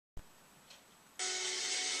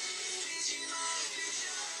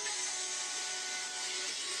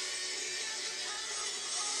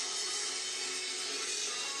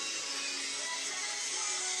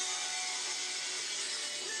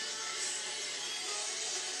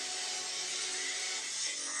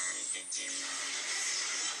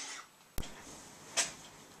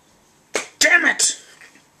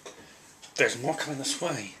There's more coming this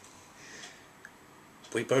way.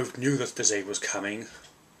 We both knew that this day was coming.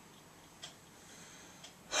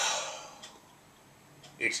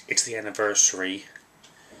 It's the anniversary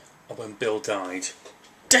of when Bill died.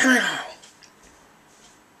 Damn it all!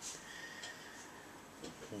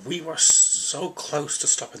 We were so close to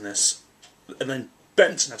stopping this, and then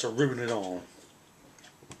Benson had to ruin it all.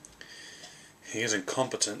 He is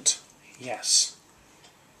incompetent, yes.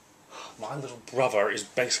 My little brother is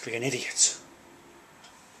basically an idiot.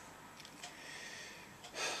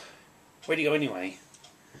 Where'd he go anyway?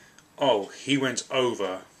 Oh, he went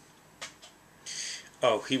over.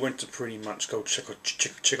 Oh, he went to pretty much go check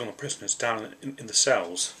on the prisoners down in the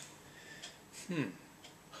cells.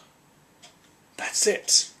 That's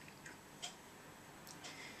it.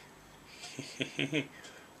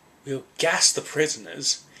 We'll gas the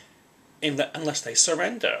prisoners unless they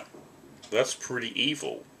surrender. That's pretty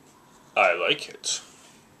evil. I like it.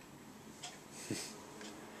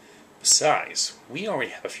 Besides, we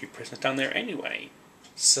already have a few prisoners down there anyway.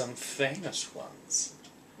 Some famous ones.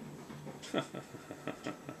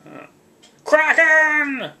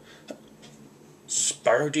 Kraken!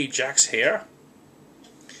 Sparrow D. Jack's here?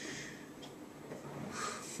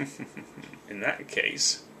 In that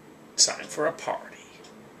case, time for a party.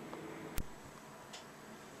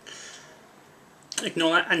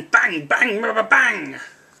 Ignore that and bang, bang, bang, bang!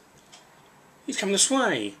 He's coming this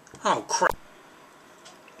way. Oh crap.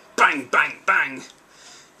 Bang, bang, bang!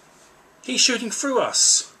 He's shooting through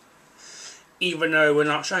us. Even though we're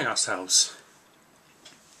not showing ourselves.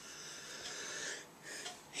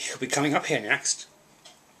 He'll be coming up here next.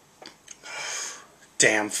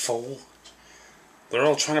 Damn fool. They're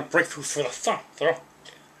all trying to break through from the front.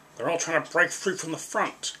 They're all trying to break through from the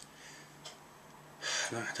front.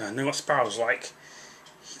 I know what Sparrow's like.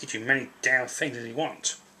 He can do many damn things as he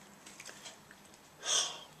wants.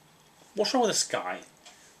 What's wrong with this guy?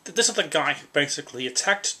 This is the guy who basically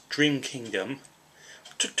attacked Dream Kingdom,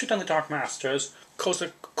 took down the Dark Masters, caused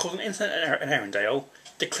an incident in Arendelle,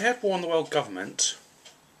 declared war on the world government,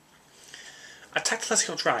 attacked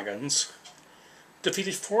Celestial Dragons,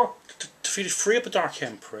 defeated three of the Dark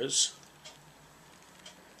Emperors,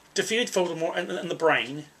 defeated Voldemort and the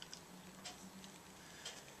Brain.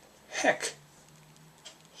 Heck,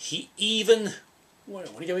 he even...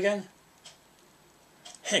 What did he do again?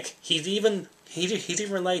 Heck, he's even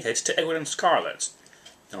related to Edward and Scarlet.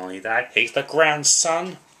 Not only that, he's the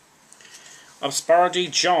grandson of Sparrow D.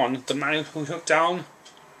 John, the man who took down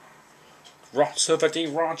Silver D.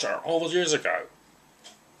 Roger all those years ago.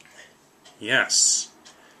 Yes,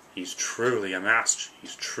 he's truly a master.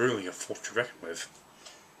 He's truly a force to reckon with.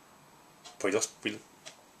 But he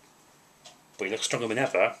looks stronger than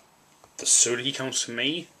ever. The sooner he comes to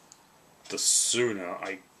me, the sooner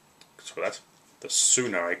I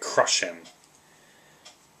crush him.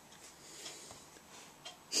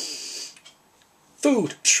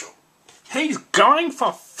 Food! He's going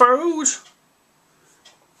for food?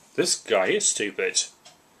 This guy is stupid.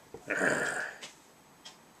 Urgh.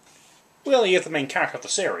 Well, he is the main character of the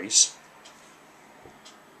series.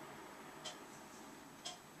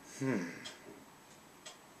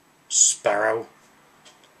 Sparrow,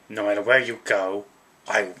 no matter where you go,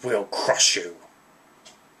 I will crush you.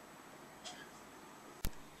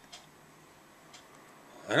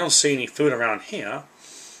 I don't see any food around here.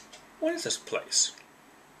 What is this place?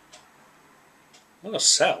 What are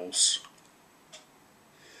cells?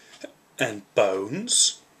 And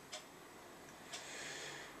bones?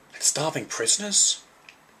 And starving prisoners?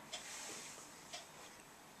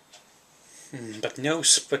 But no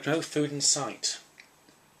food in sight.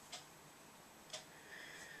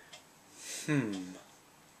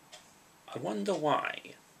 I wonder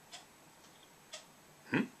why.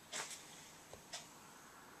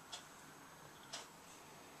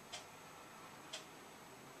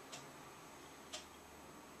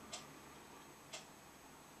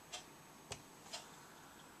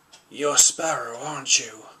 You're Sparrow, aren't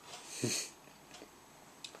you?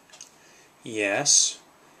 Yes,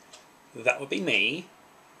 that would be me.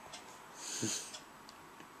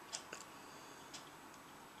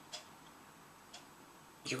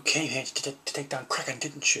 You came here to take down Kraken,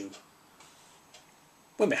 didn't you?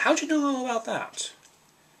 Wait a minute, how do you know all about that?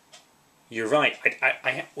 You're right,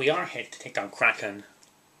 we are here to take down Kraken.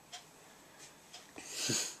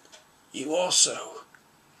 You also...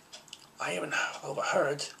 I even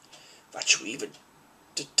overheard that you even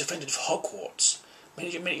defended Hogwarts,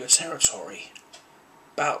 made your territory.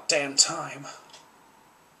 About damn time.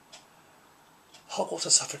 Hogwarts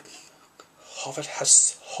has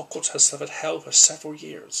suffered hell for several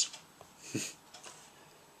years.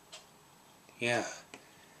 Yeah,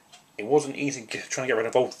 It wasn't easy trying to get rid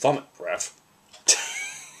of old vomit breath.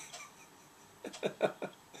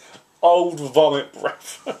 Old vomit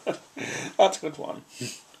breath. That's a good one.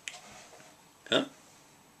 Huh?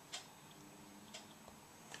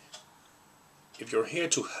 If you're here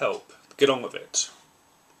to help, get on with it.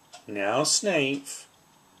 Now, Snape.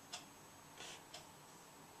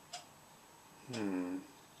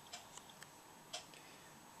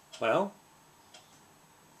 Well?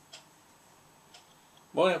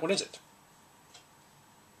 What is it?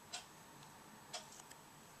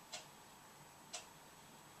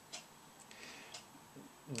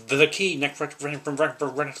 The key next right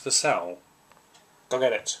to the cell. Go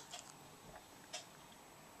get it.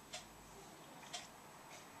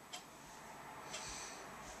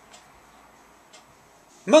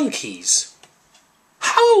 Monkeys!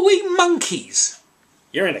 How are we monkeys?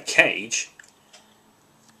 You're in a cage.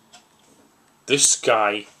 This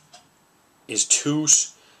guy is too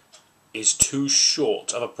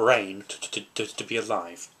short of a brain to be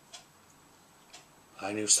alive.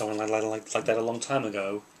 I knew someone like that a long time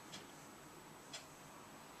ago.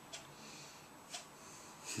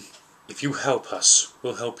 If you help us,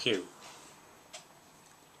 we'll help you.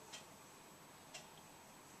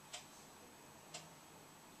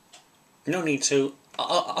 No need to.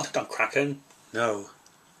 I'll take on Kraken. No.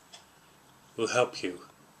 We'll help you.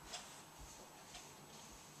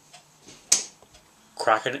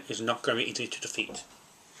 Kraken is not going to be easy to defeat.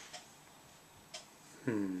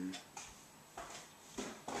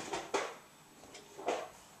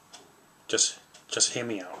 Just hear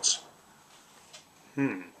me out.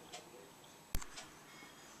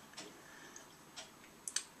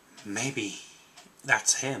 Maybe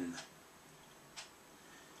that's him.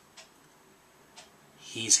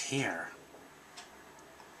 He's here.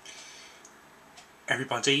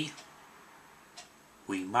 Everybody,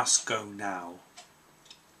 we must go now.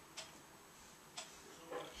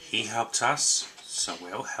 He helped us, so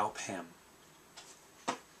we'll help him.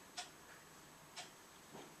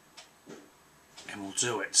 And we'll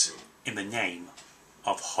do it in the name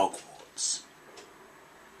of Hogwarts.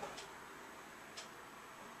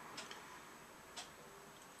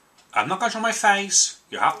 I'm not going to show my face.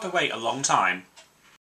 You have to wait a long time.